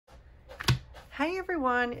Hey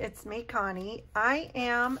everyone, it's me, Connie. I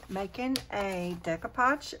am making a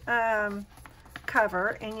decoupage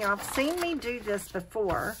cover, and y'all have seen me do this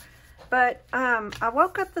before, but I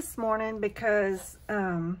woke up this morning because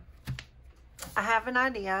I have an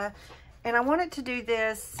idea, and I wanted to do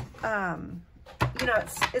this. You know,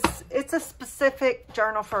 it's a specific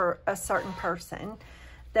journal for a certain person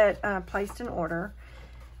that placed an order,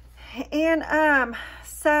 and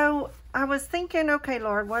so I was thinking, okay,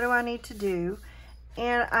 Lord, what do I need to do?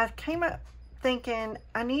 And I came up thinking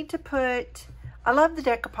I need to put, I love the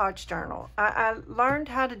decoupage journal. I learned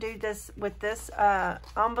how to do this with this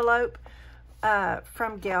envelope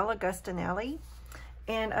from Gail Augustinelli.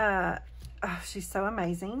 And oh, she's so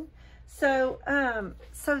amazing. So,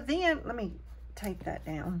 so then, let me take that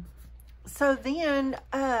down. So then,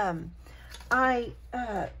 I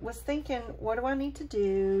was thinking, what do I need to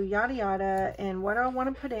do, yada yada, and what do I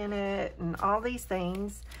want to put in it, and all these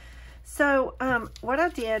things. So what I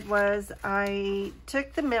did was I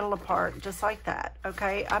took the middle apart just like that.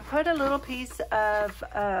 Okay, I put a little piece of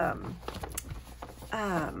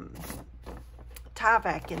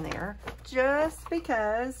Tyvek in there just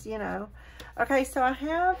because, you know. Okay, so I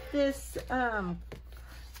have this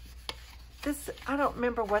this, I don't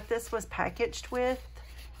remember what this was packaged with,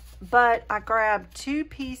 but I grabbed two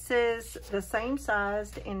pieces the same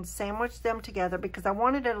size and sandwiched them together because I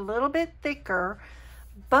wanted it a little bit thicker,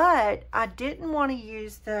 but I didn't want to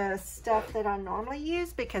use the stuff that I normally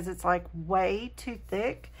use because it's like way too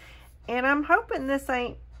thick. And I'm hoping this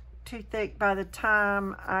ain't too thick by the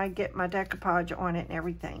time I get my decoupage on it and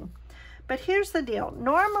everything. But here's the deal.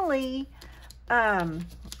 Normally,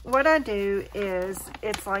 what I do is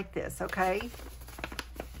it's like this, okay?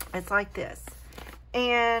 It's like this.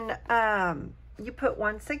 And you put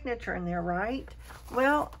one signature in there, right?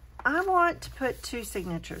 Well, I want to put two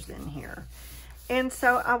signatures in here. And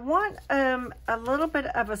so I want a little bit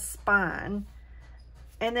of a spine,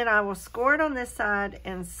 and then I will score it on this side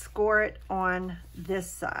and score it on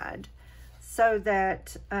this side so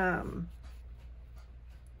that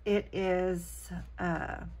it is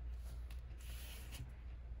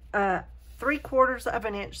 3/4 of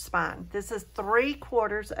an inch spine. This is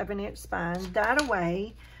 3/4 of an inch spine. That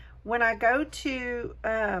way, when I go to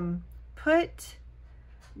put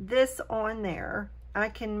this on there, I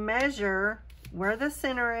can measure where the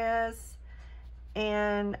center is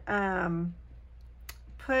and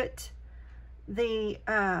put the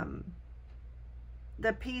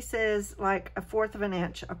pieces like 1/4 of an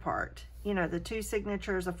inch apart. You know, the two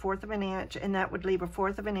signatures 1/4 of an inch, and that would leave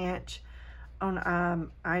 1/4 of an inch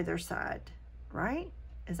on either side, right?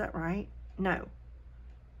 Is that right? No.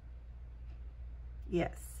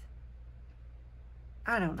 Yes.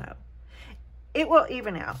 I don't know. It will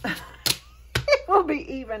even out. It will be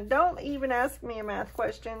even. Don't even ask me a math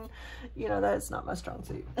question. You know, that's not my strong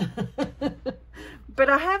suit. But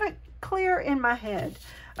I have it clear in my head.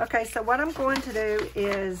 Okay, so what I'm going to do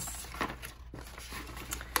is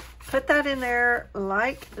put that in there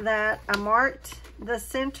like that. I marked the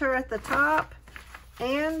center at the top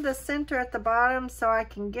and the center at the bottom so I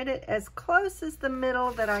can get it as close as the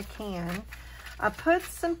middle that I can. I put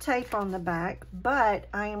some tape on the back, but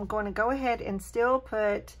I am going to go ahead and still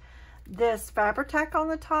put this Fabri-Tac on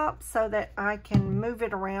the top so that I can move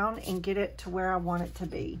it around and get it to where I want it to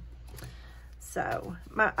be. So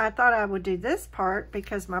I thought I would do this part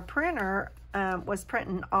because my printer was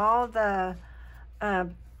printing all the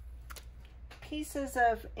pieces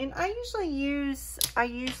of, and I usually use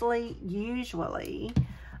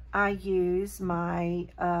my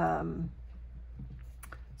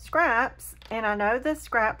scraps, and I know the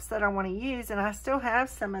scraps that I want to use, and I still have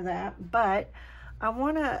some of that, but I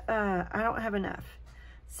want to, I don't have enough.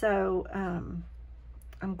 So I'm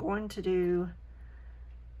going to do,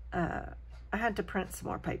 I had to print some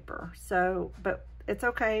more paper. So, but it's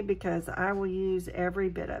okay because I will use every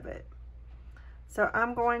bit of it. So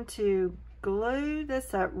I'm going to glue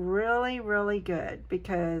this up really, really good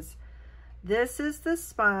because this is the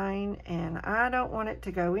spine and I don't want it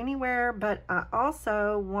to go anywhere, but I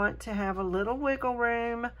also want to have a little wiggle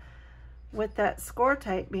room with that score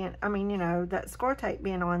tape being, I mean, you know, that score tape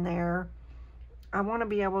being on there. I want to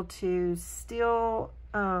be able to still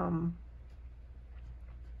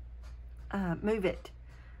move it.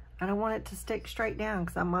 I don't want it to stick straight down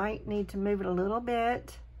because I might need to move it a little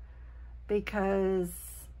bit because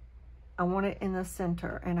I want it in the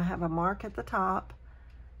center, and I have a mark at the top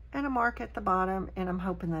and a mark at the bottom, and I'm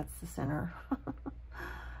hoping that's the center.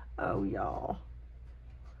 Oh, y'all.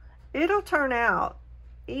 It'll turn out.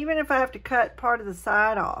 Even if I have to cut part of the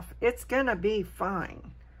side off, it's gonna be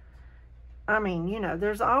fine. I mean, you know,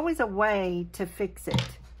 there's always a way to fix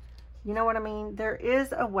it. You know what I mean? There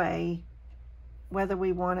is a way, whether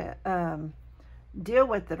we want to deal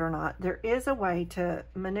with it or not, there is a way to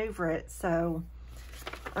maneuver it. So,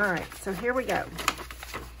 all right, so here we go.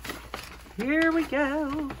 Here we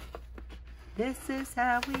go. This is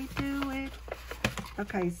how we do it.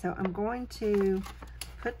 Okay, so I'm going to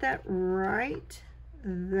put that right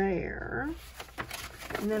there.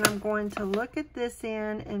 And then I'm going to look at this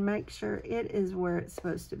end and make sure it is where it's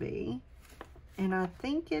supposed to be. And I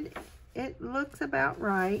think it looks about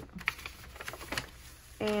right.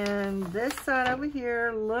 And this side over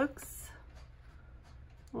here looks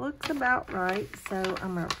about right. So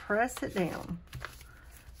I'm going to press it down.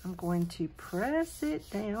 I'm going to press it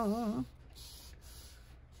down.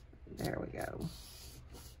 There we go.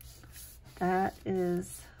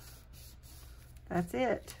 That's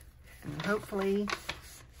it. And hopefully,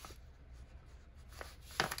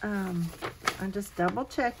 I'm just double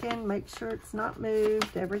checking, make sure it's not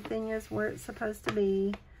moved. Everything is where it's supposed to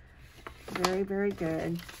be. Very, very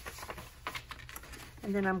good.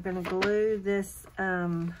 And then I'm going to glue this,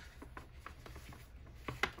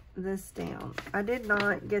 this down. I did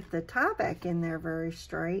not get the tie back in there very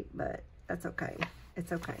straight, but that's okay.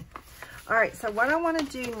 It's okay. All right, so what I want to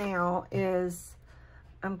do now is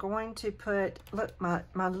I'm going to put, look, my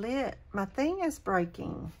thing is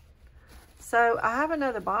breaking. So I have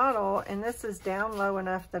another bottle, and this is down low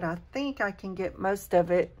enough that I think I can get most of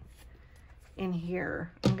it in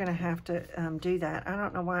here. I'm going to have to do that. I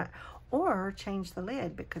don't know why. Or change the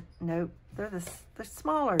lid, because, nope, they're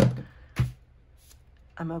smaller.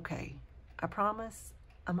 I'm okay. I promise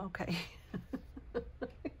I'm okay.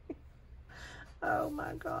 Oh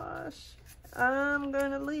my gosh. I'm going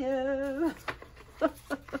to live.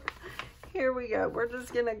 Here we go. We're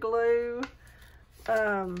just going to glue.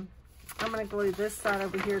 I'm going to glue this side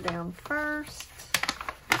over here down first,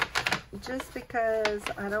 just because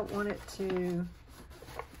I don't want it to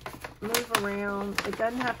move around. It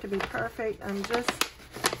doesn't have to be perfect. I'm just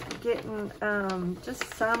getting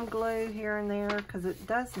just some glue here and there, because it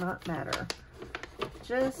does not matter.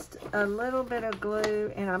 Just a little bit of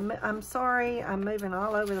glue, and I'm sorry, I'm moving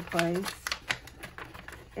all over the place.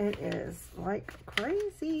 It is like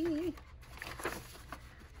crazy.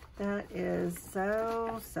 That is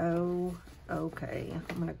so okay.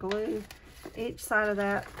 I'm gonna glue each side of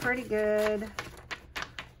that pretty good,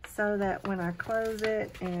 so that when I close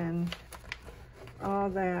it and all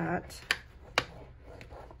that,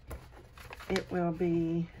 it will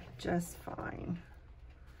be just fine.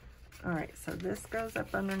 All right, so this goes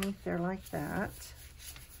up underneath there like that.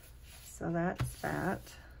 So that's that.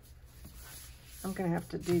 I'm gonna have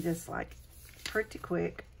to do this like pretty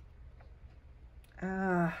quick.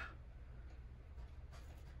 There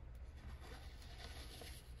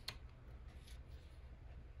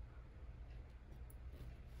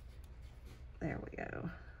we go.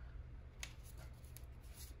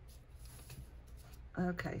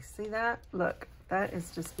 Okay, see that? Look, that is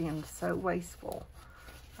just being so wasteful.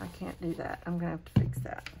 I can't do that. I'm gonna have to fix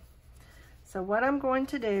that. So what I'm going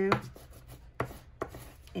to do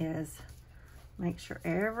is make sure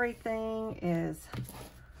everything is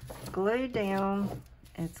glued down.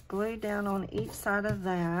 It's glued down on each side of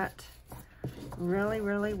that really,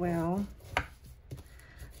 really well.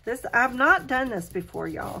 This, I've not done this before,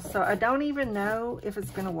 y'all, so I don't even know if it's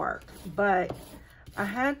gonna work, but I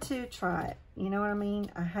had to try it. You know what I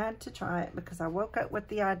mean? I had to try it because I woke up with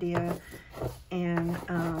the idea, and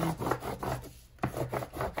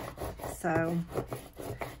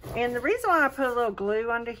and the reason why I put a little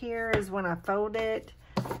glue under here is when I fold it,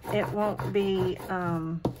 it won't be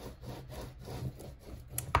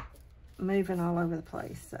moving all over the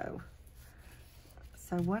place. So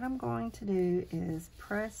what I'm going to do is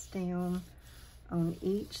press down on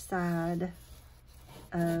each side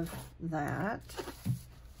of that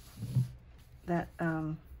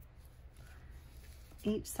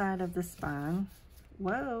each side of the spine.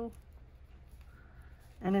 Whoa.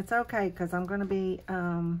 And it's okay, because I'm going to be,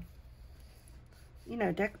 you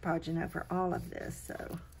know, decoupaging over all of this.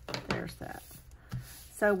 So there's that.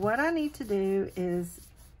 So what I need to do is,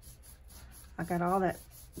 I got all that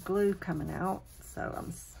glue coming out. So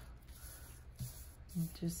I'm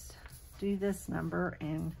just do this number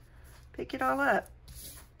and pick it all up.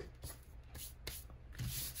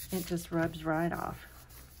 It just rubs right off.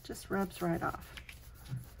 Just rubs right off.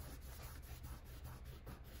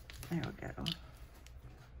 There we go.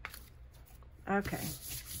 Okay.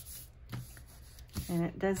 And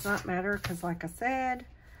it does not matter, because like I said,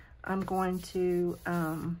 I'm going to,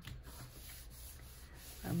 I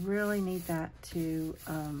really need that to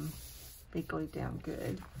be glued down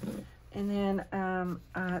good. And then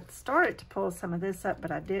I started to pull some of this up,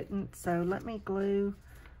 but I didn't. So let me glue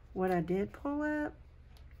what I did pull up.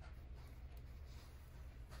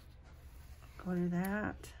 Glue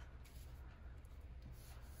that.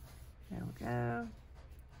 There we go.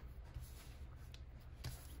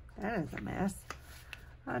 That is a mess.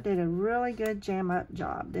 I did a really good jam up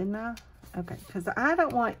job, didn't I? Okay, because I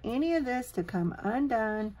don't want any of this to come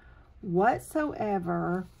undone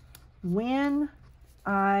whatsoever when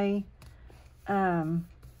I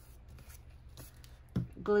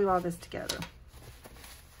glue all this together.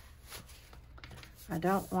 I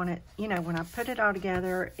don't want it, you know, when I put it all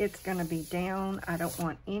together, it's going to be down. I don't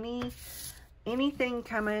want anything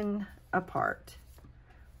coming apart.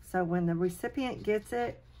 So when the recipient gets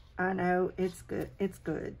it, I know it's good. It's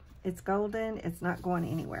good. It's golden. It's not going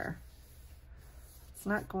anywhere. It's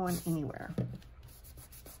not going anywhere.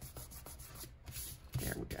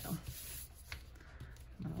 There we go.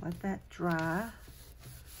 I'm going to let that dry.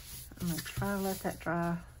 I'm going to try to let that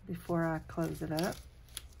dry before I close it up.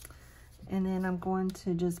 And then I'm going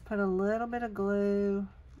to just put a little bit of glue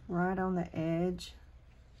right on the edge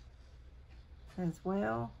as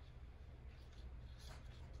well.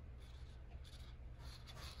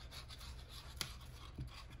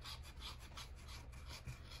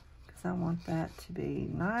 Because I want that to be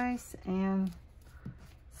nice and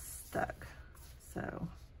stuck. So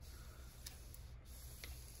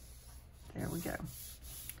there we go.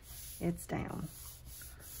 It's down.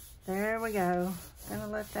 There we go. Gonna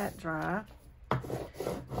let that dry.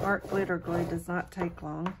 Art glitter glue does not take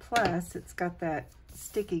long. Plus, it's got that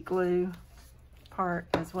sticky glue part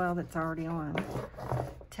as well that's already on.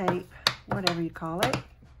 Tape, whatever you call it.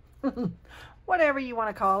 Whatever you want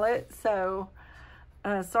to call it. So,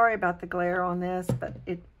 sorry about the glare on this, but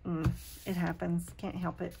it happens. Can't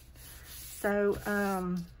help it. So,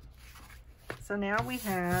 so now we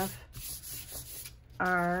have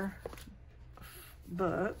our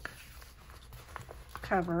book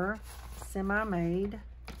cover semi-made.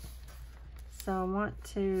 So I want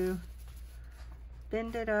to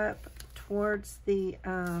bend it up towards the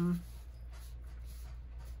there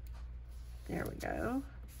we go.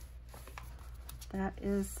 That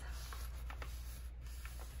is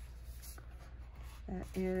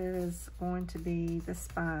going to be the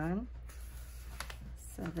spine.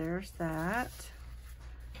 So there's that.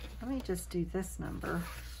 Let me just do this number.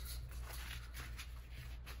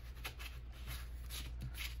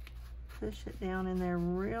 Push it down in there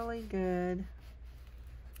really good.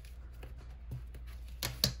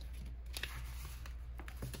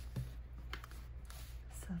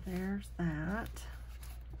 So there's that.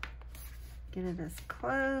 Get it as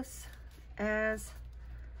close as,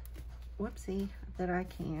 whoopsie, that I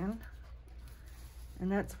can.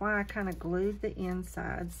 And that's why I kind of glued the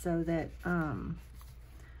inside so that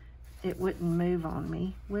it wouldn't move on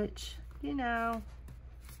me, which, you know,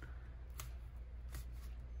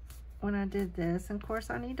 when I did this, and of course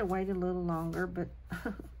I need to wait a little longer, but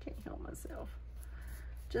can't help myself.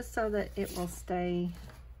 Just so that it will stay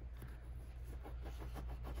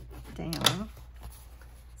down.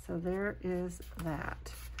 So there is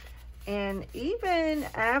that. And even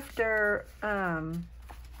after I've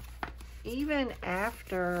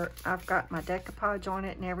got my decoupage on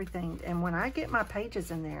it and everything, and when I get my pages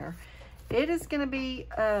in there, it is going to be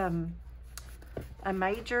a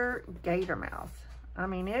major gator mouth. I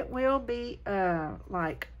mean, it will be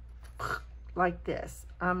like this.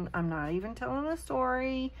 I'm not even telling a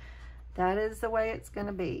story. That is the way it's going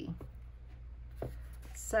to be.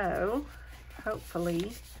 So,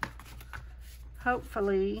 hopefully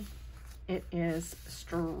it is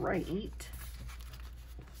straight.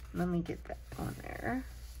 Let me get that on there.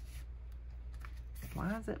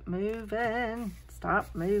 Why is it moving?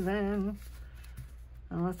 Stop moving.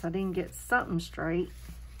 Unless I didn't get something straight.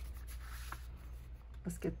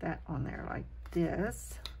 Let's get that on there like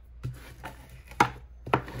this.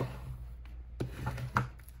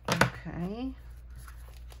 Okay.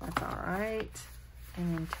 That's all right.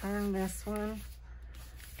 And then turn this one.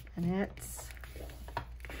 And it's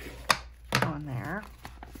on there.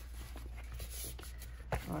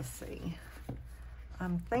 Let's see.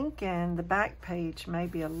 I'm thinking the back page may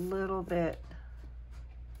be a little bit,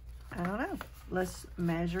 I don't know. Let's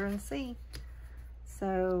measure and see.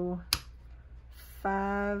 So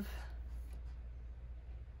 5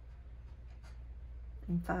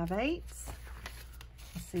 5/8.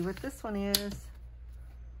 Let's see what this one is.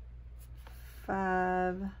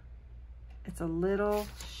 5. It's a little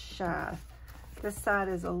shy. This side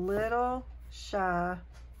is a little shy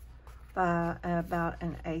by about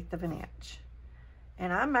 1/8 of an inch.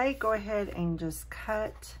 And I may go ahead and just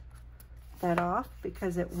cut that off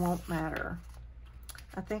because it won't matter.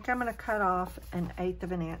 I think I'm gonna cut off 1/8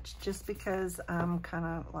 of an inch just because I'm kind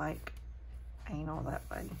of like anal that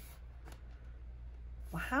way.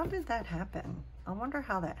 Well, how did that happen? I wonder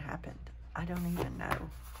how that happened. I don't even know.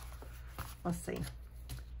 Let's see.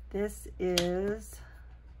 This is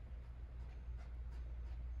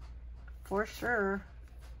for sure,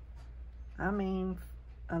 I mean,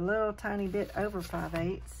 a little tiny bit over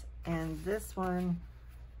 5/8, and this one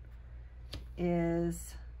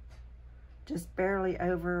is just barely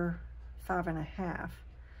over 5 1/2.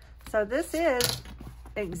 So this is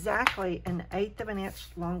exactly 1/8 of an inch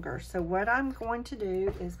longer. So what I'm going to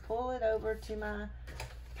do is pull it over to my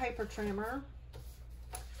paper trimmer,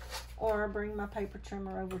 or bring my paper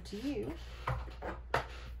trimmer over to you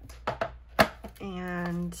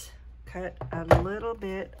and cut a little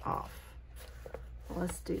bit off.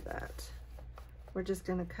 Let's do that. We're just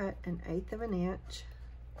going to cut 1/8 of an inch.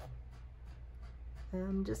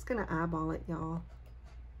 I'm just going to eyeball it, y'all.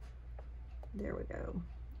 There we go.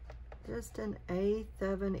 Just 1/8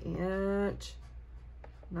 of an inch.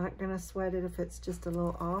 Not going to sweat it if it's just a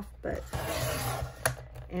little off, but,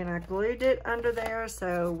 and I glued it under there,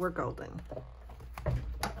 so we're golden.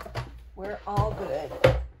 We're all good.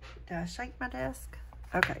 Did I shake my desk?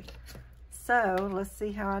 Okay, so let's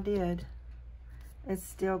see how I did. It's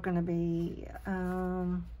still going to be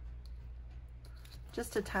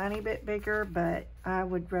just a tiny bit bigger, but I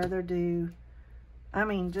would rather do, I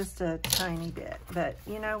mean, just a tiny bit. But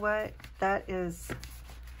you know what? That's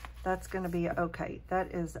going to be okay.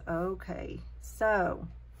 That is okay. So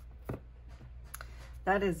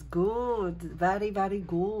that is good. Very, very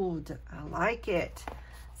good. I like it.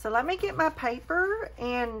 So let me get my paper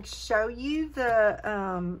and show you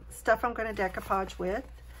the stuff I'm going to decoupage with.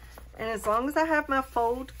 And as long as I have my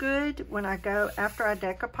fold good, when I go, after I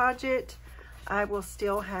decoupage it, I will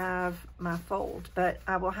still have my fold. But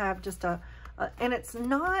I will have just and it's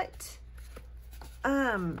not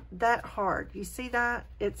that hard. You see that?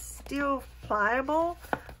 It's still pliable,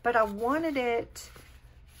 but I wanted it,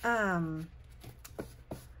 I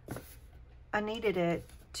needed it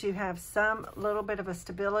to have some little bit of a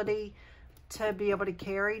stability to be able to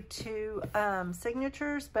carry two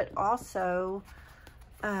signatures, but also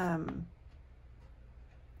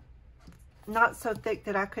not so thick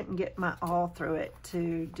that I couldn't get my awl through it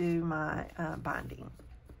to do my binding.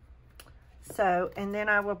 So, and then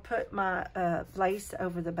I will put my lace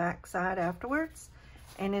over the back side afterwards,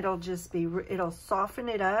 and it'll just be, it'll soften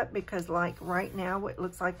it up, because like right now it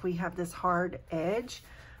looks like we have this hard edge,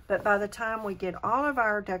 but by the time we get all of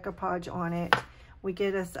our decoupage on it, we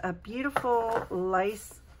get us a beautiful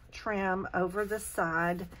lace trim over the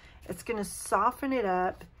side. It's going to soften it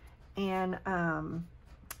up, and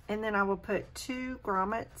then I will put 2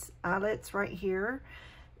 grommets eyelets right here,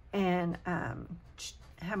 and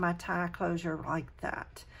have my tie closure like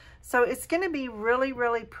that. So it's going to be really,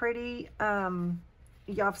 really pretty. Y'all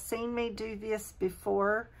have seen me do this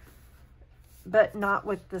before, but not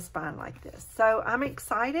with the spine like this. So I'm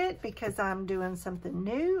excited because I'm doing something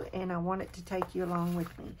new, and I want it to take you along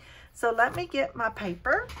with me. So let me get my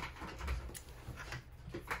paper.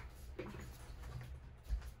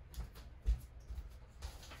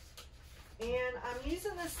 And I'm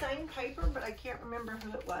using the same paper, but I can't remember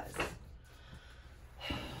who it was.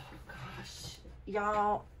 Gosh,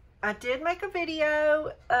 y'all, I did make a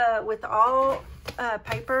video with all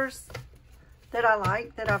papers that I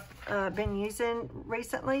like, that I've been using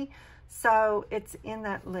recently. So it's in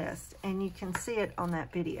that list, and you can see it on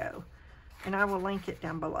that video, and I will link it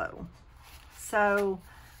down below. So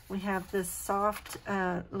we have this soft,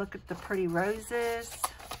 look at the pretty roses.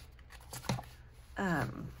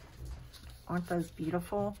 Aren't those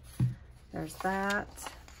beautiful? There's that.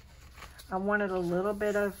 I wanted a little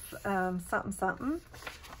bit of something, something.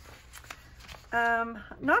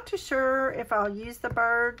 Not too sure if I'll use the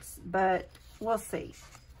birds, but we'll see.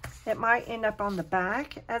 It might end up on the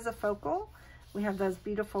back as a focal. We have those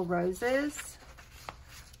beautiful roses.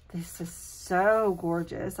 This is so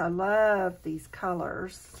gorgeous. I love these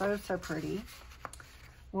colors. So, so pretty.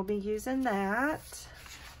 We'll be using that.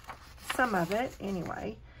 Some of it,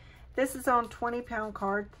 anyway. This is on 20-pound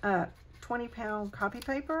card, 20-pound copy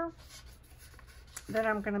paper that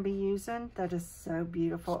I'm going to be using. That is so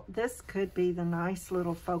beautiful. This could be the nice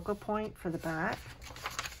little focal point for the back.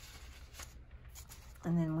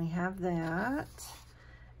 And then we have that.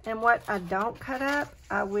 And what I don't cut up,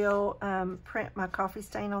 I will print my coffee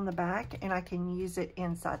stain on the back, and I can use it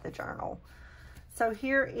inside the journal. So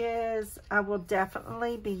here is, I will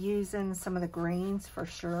definitely be using some of the greens for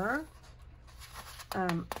sure.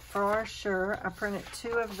 for sure. I printed 2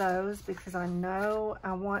 of those because I know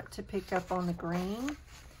I want to pick up on the green.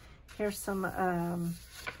 Here's some of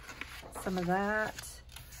that.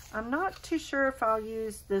 I'm not too sure if I'll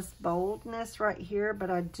use this boldness right here, but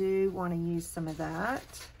I do want to use some of that.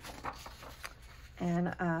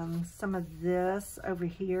 And some of this over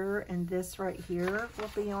here, and this right here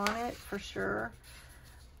will be on it for sure.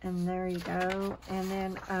 And there you go. And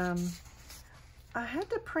then I had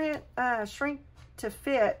to print shrink to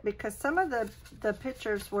fit because some of the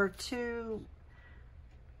pictures were too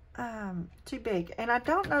big. And I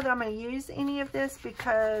don't know that I'm going to use any of this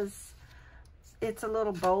because it's a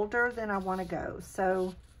little bolder than I want to go.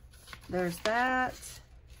 So there's that.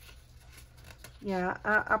 Yeah,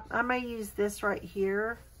 I may use this right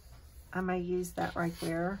here. I may use that right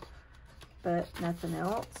there, but nothing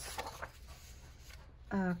else.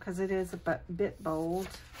 Because it is a bit bold.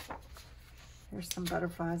 Here's some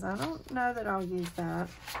butterflies. I don't know that I'll use that.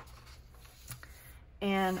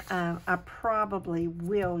 And I probably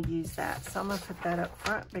will use that. So I'm going to put that up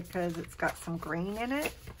front because it's got some green in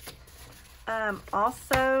it.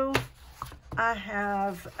 Also, I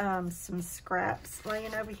have some scraps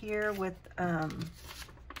laying over here with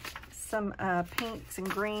some pinks and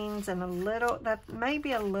greens and a little, that may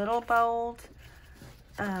be a little bold.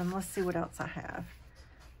 Let's see what else I have.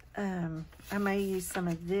 I may use some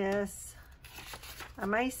of this. I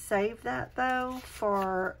may save that though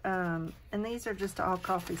for, and these are just all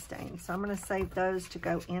coffee stains. So I'm going to save those to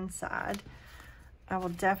go inside. I will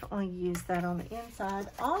definitely use that on the inside.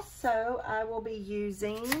 Also, I will be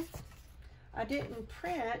using, I didn't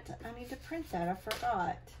print, I need to print that, I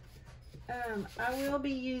forgot. I will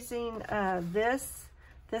be using this.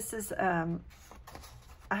 This is, I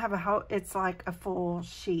have a whole, it's like a full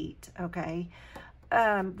sheet, okay.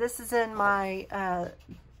 This is in my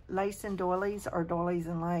Lace and Doilies, or Doilies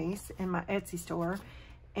and Lace, in my Etsy store.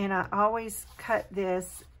 And I always cut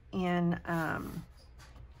this in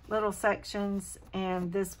little sections,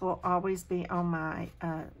 and this will always be on my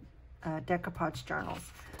decoupage journals.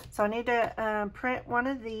 So I need to print one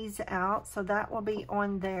of these out, so that will be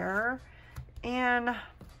on there. And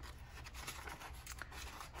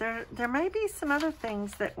there may be some other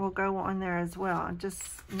things that will go on there as well. I'm just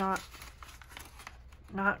not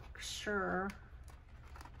sure.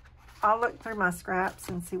 I'll look through my scraps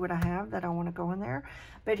and see what I have that I want to go in there.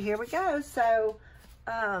 But here we go. So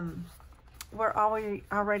we're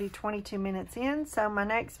already 22 minutes in. So my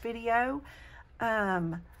next video,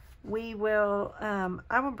 I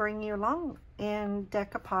will bring you along and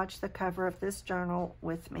decoupage the cover of this journal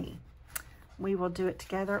with me. We will do it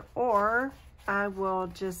together, or I will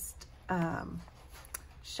just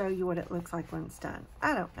show you what it looks like when it's done.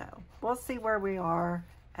 I don't know. We'll see where we are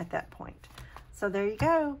at that point. So there you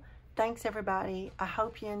go. Thanks, everybody. I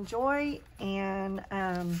hope you enjoy, and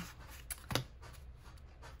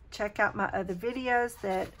check out my other videos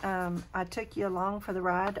that I took you along for the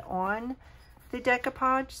ride on the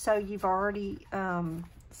decoupage. So you've already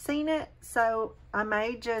seen it. So I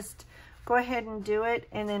may just go ahead and do it,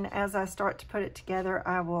 and then as I start to put it together,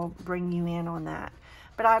 I will bring you in on that.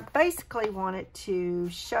 But I basically wanted to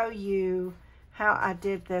show you how I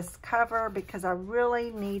did this cover because I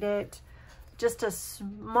really needed just a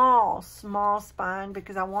small spine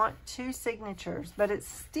because I want 2 signatures, but it's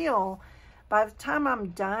still, by the time I'm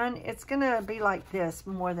done, it's gonna be like this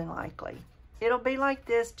more than likely. It'll be like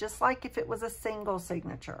this, just like if it was a single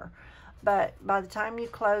signature. But by the time you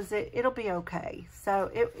close it, it'll be okay.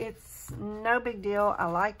 So it's no big deal. I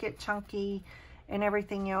like it chunky and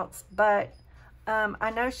everything else, but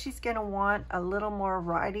I know she's gonna want a little more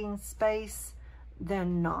writing space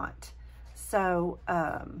than not. So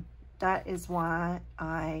that is why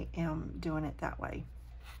I am doing it that way.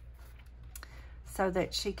 So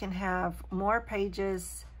that she can have more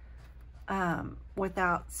pages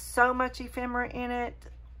without so much ephemera in it.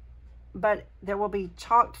 But there will be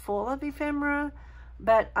chocked full of ephemera,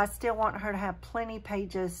 but I still want her to have plenty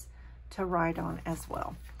pages to write on as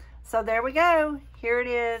well. So there we go. Here it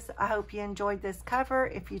is. I hope you enjoyed this cover.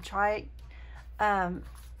 If you try it, I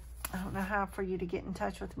don't know how for you to get in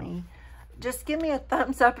touch with me. Just give me a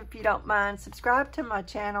thumbs up if you don't mind. Subscribe to my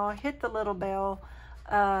channel. Hit the little bell.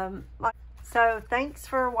 So thanks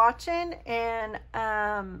for watching, and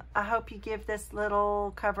I hope you give this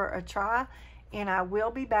little cover a try. And I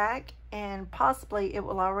will be back, and possibly it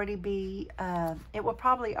will already be, it will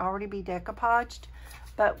probably already be decoupaged,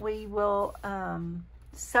 but we will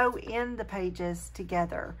sew in the pages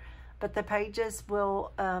together. But the pages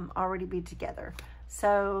will already be together.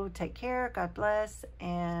 So take care, God bless,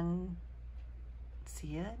 and see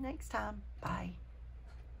you next time. Bye.